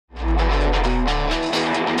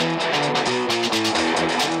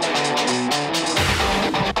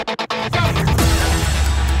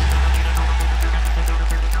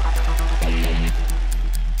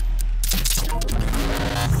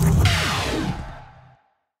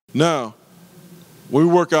Now, when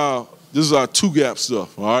we work out, this is our two-gap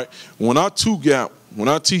stuff, all right? When I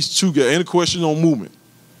teach two-gap, any questions on movement?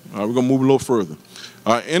 All right, we're going to move a little further.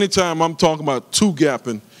 All right, anytime I'm talking about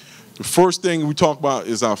two-gapping, the first thing we talk about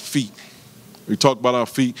is our feet. We talk about our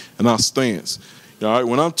feet and our stance. All right,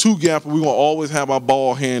 when I'm two-gapping, we're going to always have our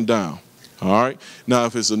ball hand down. All right. Now,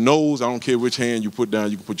 if it's a nose, I don't care which hand you put down.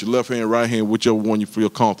 You can put your left hand, right hand, whichever one you feel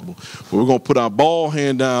comfortable. But we're going to put our ball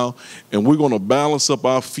hand down, and we're going to balance up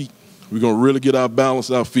our feet. We're going to really get our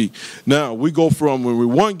balance our feet. Now, we go from when we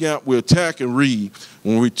one gap, we attack and read.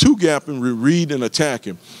 When we two gapping, we read and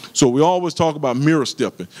attacking. So we always talk about mirror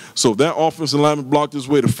stepping. So if that offensive lineman blocked this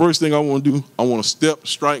way, the first thing I want to do, I want to step,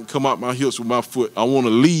 strike, and come out my hips with my foot. I want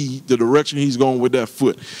to lead the direction he's going with that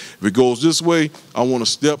foot. If it goes this way, I want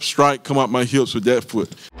to step, strike, come out my hips with that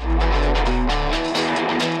foot.